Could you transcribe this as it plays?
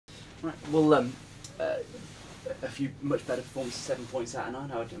Right. Well, a few much better performances, 7 points out of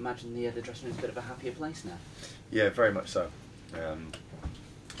 9. I would imagine the dressing room's a bit of a happier place now. Yeah, very much so.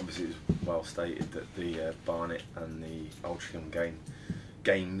 Obviously, it was well stated that the Barnet and the Altrincham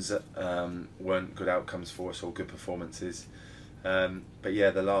games weren't good outcomes for us or good performances. But yeah,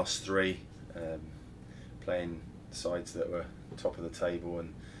 the last three, playing sides that were top of the table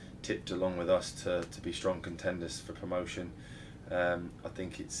and tipped along with us to be strong contenders for promotion. I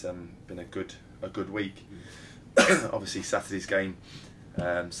think it's been a good week. Obviously, Saturday's game,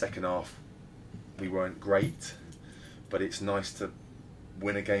 second half, we weren't great, but it's nice to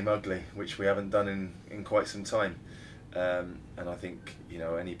win a game ugly, which we haven't done in quite some time. And I think, you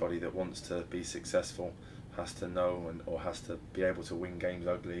know, anybody that wants to be successful has to know or has to be able to win games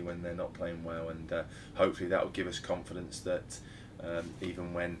ugly when they're not playing well, and hopefully that will give us confidence that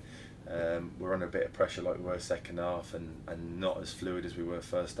even when we're under a bit of pressure like we were second half and not as fluid as we were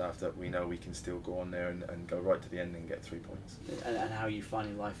first half, that we know we can still go on there and go right to the end and get 3 points. And how are you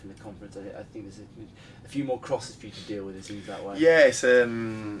finding life in the conference? I think there's a few more crosses for you to deal with, it seems that way. Yeah, it's,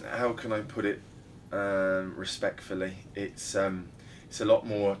 how can I put it respectfully? It's a lot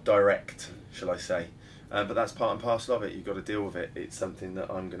more direct, shall I say. But that's part and parcel of it. You've got to deal with it. It's something that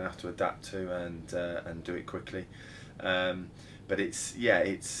I'm going to have to adapt to and do it quickly. But it's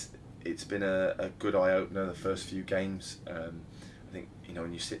been a good eye opener the first few games. I think, you know,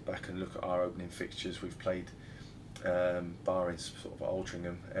 when you sit back and look at our opening fixtures, we've played, barring sort of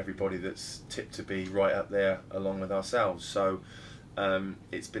Altrincham, everybody that's tipped to be right up there along with ourselves. So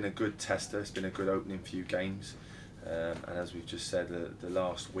it's been a good tester. It's been a good opening few games. And as we've just said, the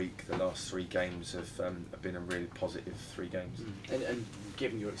last week, the last 3 games have been a really positive 3 games. And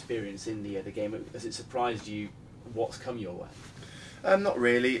given your experience in the game, has it surprised you what's come your way? Not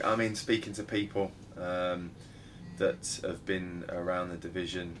really. I mean, speaking to people that have been around the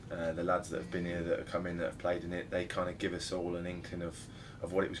division, the lads that have been here, that have come in, that have played in it, they kind of give us all an inkling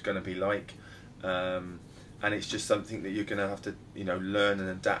of what it was going to be like. And it's just something that you're going to have to, you know, learn and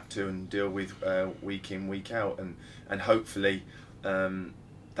adapt to and deal with week in, week out, and hopefully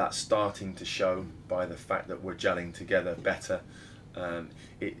that's starting to show by the fact that we're gelling together better.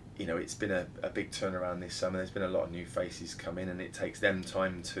 You know, it's been a big turnaround this summer. There's been a lot of new faces come in, and it takes them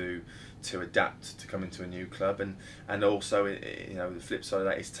time to adapt to come into a new club, and also, you know, the flip side of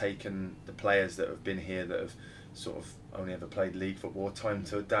that is taken the players that have been here that have sort of only ever played league football time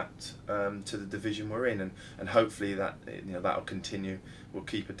to adapt to the division we're in, and hopefully that, you know, that'll continue. We'll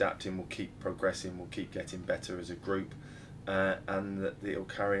keep adapting, we'll keep progressing, we'll keep getting better as a group, and that it'll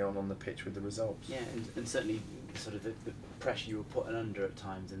carry on the pitch with the results. Yeah, and certainly sort of the pressure you were putting under at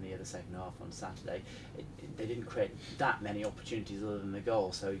times in the second half on Saturday, they didn't create that many opportunities other than the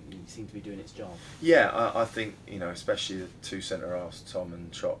goal, so you seem to be doing its job. Yeah, I think, you know, especially the 2 centre halves, Tom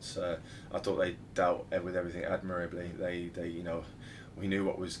and Trots, I thought they dealt with everything admirably. They you know, we knew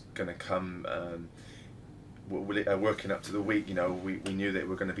what was going to come. Working up to the week, you know, we knew that we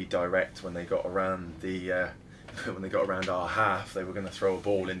were going to be direct when they got around the when they got around our half. They were going to throw a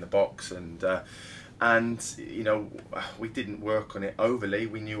ball in the box, and you know, we didn't work on it overly.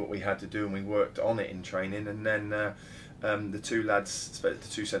 We knew what we had to do, and we worked on it in training. And then the 2 lads, the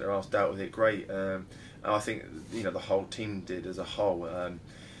 2 centre halves, dealt with it great. And I think, you know, the whole team did as a whole.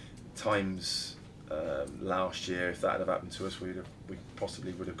 Times last year, if that had happened to us, we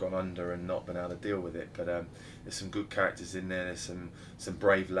possibly would have gone under and not been able to deal with it. But there's some good characters in there. There's some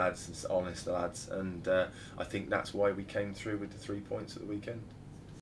brave lads, some honest lads, and I think that's why we came through with the 3 points at the weekend.